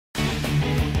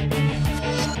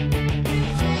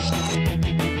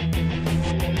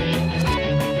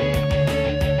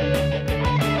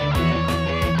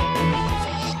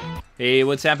Hey,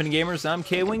 what's happening, gamers? I'm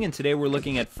Kwing, and today we're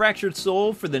looking at Fractured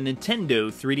Soul for the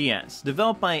Nintendo 3DS.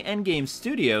 Developed by Endgame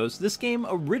Studios, this game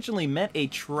originally met a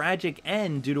tragic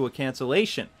end due to a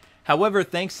cancellation. However,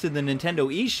 thanks to the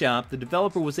Nintendo Eshop, the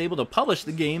developer was able to publish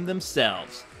the game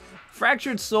themselves.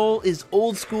 Fractured Soul is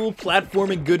old-school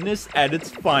platforming goodness at its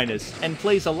finest, and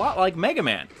plays a lot like Mega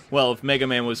Man. Well, if Mega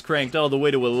Man was cranked all the way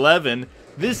to 11,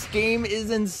 this game is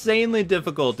insanely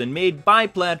difficult and made by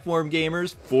platform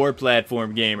gamers for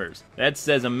platform gamers. That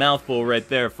says a mouthful right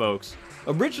there, folks.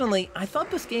 Originally, I thought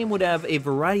this game would have a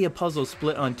variety of puzzles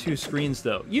split on two screens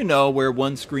though. You know, where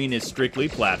one screen is strictly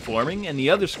platforming and the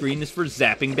other screen is for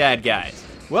zapping bad guys.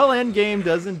 Well, Endgame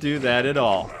doesn't do that at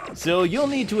all. So you'll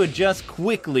need to adjust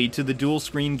quickly to the dual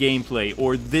screen gameplay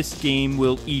or this game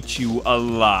will eat you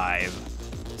alive.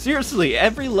 Seriously,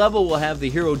 every level will have the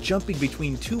hero jumping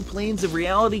between two planes of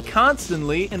reality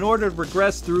constantly in order to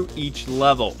progress through each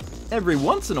level. Every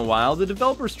once in a while, the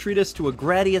developers treat us to a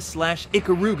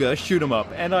Gradius/Ikaruga shoot 'em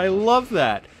up, and I love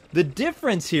that. The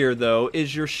difference here, though,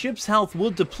 is your ship's health will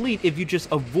deplete if you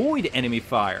just avoid enemy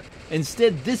fire.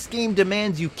 Instead, this game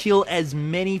demands you kill as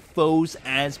many foes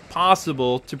as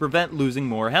possible to prevent losing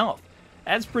more health.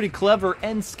 That's pretty clever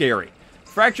and scary.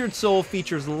 Fractured Soul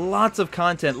features lots of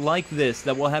content like this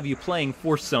that will have you playing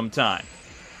for some time,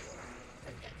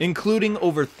 including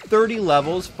over 30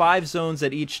 levels, 5 zones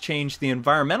that each change the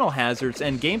environmental hazards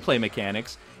and gameplay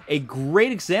mechanics. A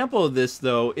great example of this,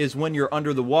 though, is when you're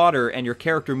under the water and your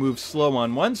character moves slow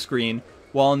on one screen,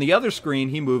 while on the other screen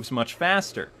he moves much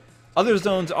faster. Other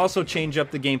zones also change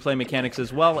up the gameplay mechanics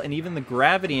as well, and even the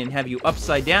gravity, and have you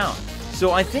upside down.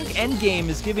 So I think Endgame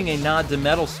is giving a nod to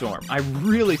Metal Storm. I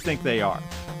really think they are.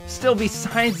 Still,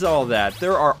 besides all that,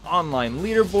 there are online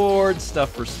leaderboards,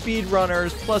 stuff for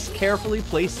speedrunners, plus carefully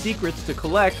placed secrets to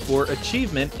collect for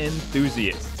achievement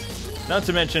enthusiasts. Not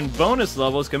to mention, bonus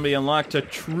levels can be unlocked to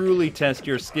truly test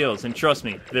your skills, and trust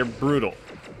me, they're brutal.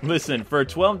 Listen, for a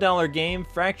 $12 game,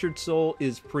 Fractured Soul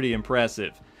is pretty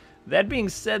impressive. That being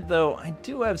said, though, I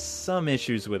do have some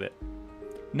issues with it.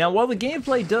 Now, while the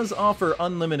gameplay does offer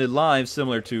unlimited lives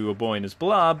similar to A Boy and His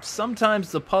Blob,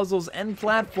 sometimes the puzzles and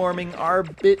platforming are a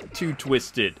bit too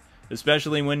twisted,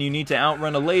 especially when you need to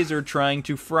outrun a laser trying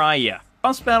to fry ya.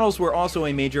 Boss battles were also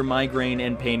a major migraine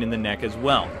and pain in the neck as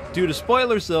well. Due to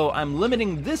spoilers though, I'm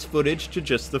limiting this footage to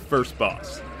just the first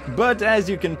boss. But as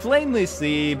you can plainly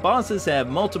see, bosses have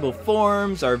multiple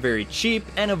forms, are very cheap,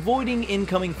 and avoiding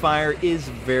incoming fire is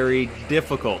very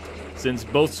difficult, since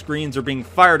both screens are being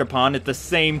fired upon at the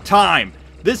same time.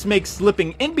 This makes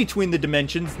slipping in between the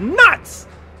dimensions nuts!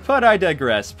 But I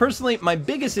digress. Personally, my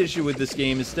biggest issue with this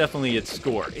game is definitely its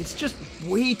score. It's just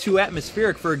way too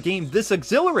atmospheric for a game this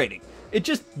exhilarating. It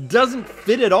just doesn't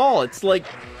fit at all. It's like,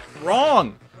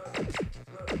 wrong.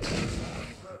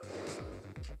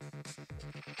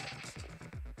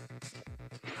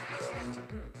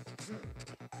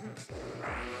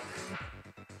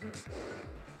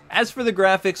 As for the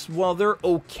graphics, while they're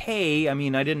okay, I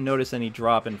mean, I didn't notice any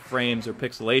drop in frames or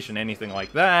pixelation, anything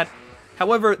like that.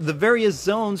 However, the various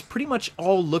zones pretty much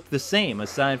all look the same,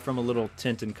 aside from a little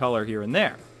tint and color here and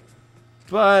there.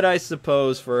 But I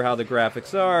suppose for how the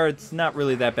graphics are, it's not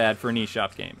really that bad for an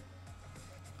eShop game.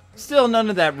 Still, none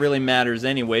of that really matters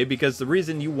anyway, because the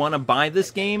reason you want to buy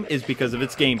this game is because of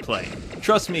its gameplay.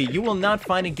 Trust me, you will not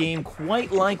find a game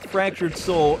quite like Fractured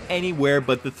Soul anywhere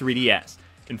but the 3DS.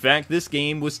 In fact, this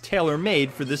game was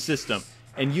tailor-made for this system,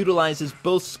 and utilizes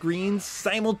both screens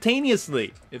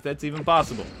simultaneously, if that's even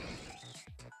possible.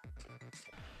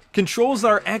 Controls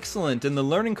are excellent, and the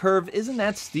learning curve isn't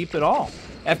that steep at all.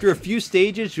 After a few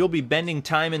stages, you'll be bending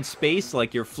time and space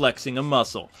like you're flexing a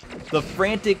muscle. The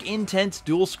frantic, intense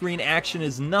dual-screen action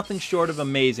is nothing short of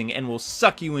amazing and will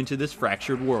suck you into this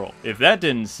fractured world. If that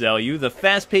didn't sell you, the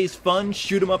fast-paced fun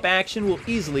shoot-'em-up action will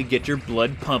easily get your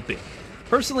blood pumping.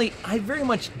 Personally, I very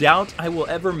much doubt I will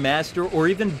ever master or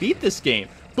even beat this game.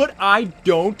 But I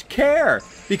don't care,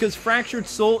 because Fractured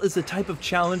Soul is the type of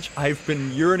challenge I've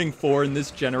been yearning for in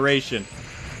this generation.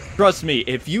 Trust me,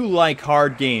 if you like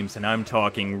hard games, and I'm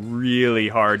talking really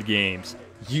hard games,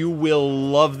 you will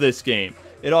love this game.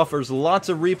 It offers lots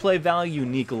of replay value,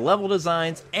 unique level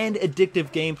designs, and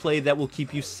addictive gameplay that will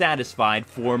keep you satisfied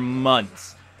for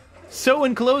months. So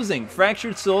in closing,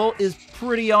 Fractured Soul is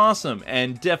pretty awesome,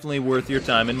 and definitely worth your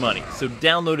time and money, so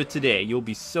download it today, you'll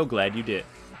be so glad you did.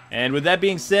 And with that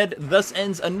being said, thus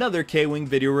ends another Kwing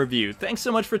video review. Thanks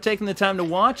so much for taking the time to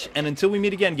watch, and until we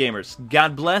meet again, gamers,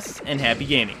 God bless and happy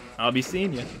gaming. I'll be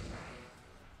seeing you.